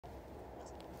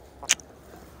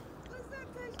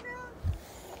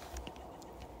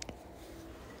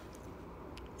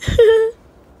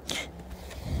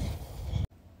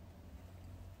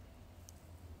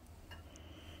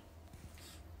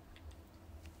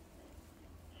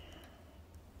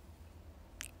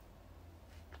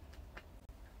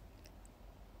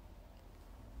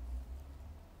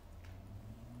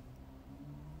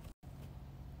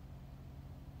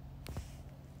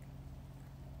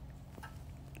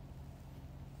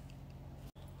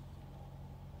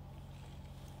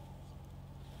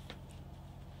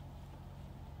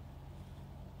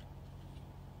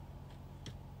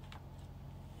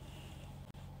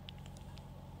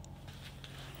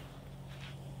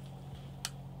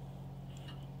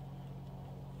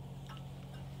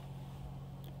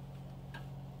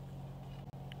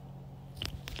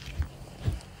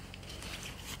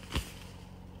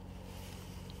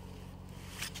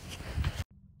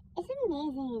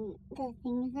doing the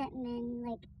things that men,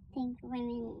 like, think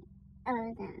women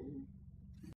owe them.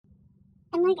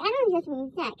 And, like, I don't just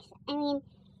mean sex. I mean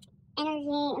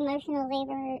energy, emotional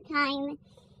labor, time,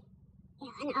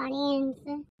 an audience.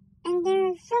 And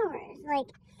they're showers. Like,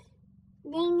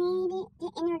 they need to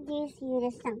introduce you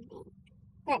to something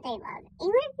that they love.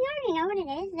 Even if you already know what it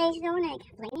is, they still want to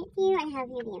explain it to you and have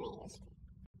you be amazed.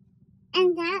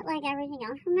 And that, like everything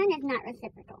else from men, is not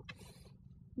reciprocal.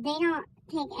 They don't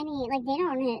take any, like, they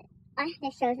don't want us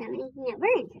to show them anything that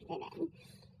we're interested in.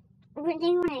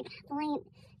 They want to explain,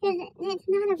 because it's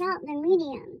not about the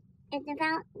medium. It's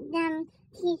about them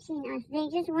teaching us. They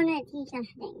just want to teach us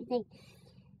things.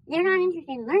 They're not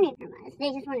interested in learning from us.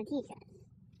 They just want to teach us.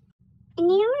 And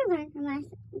they don't want to learn from us.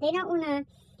 They don't want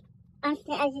us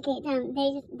to educate them.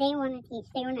 They want to teach.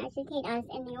 They want to educate us,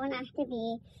 and they want us to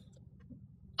be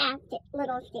apt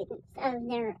little students of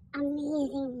their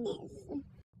amazingness.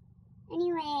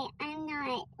 Anyway, I'm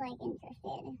not, like,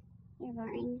 interested. You're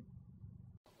boring.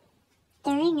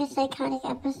 During a psychotic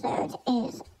episode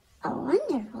is a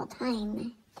wonderful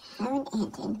time to have an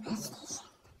ant infestation.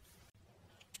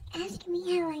 Ask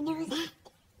me how I know that.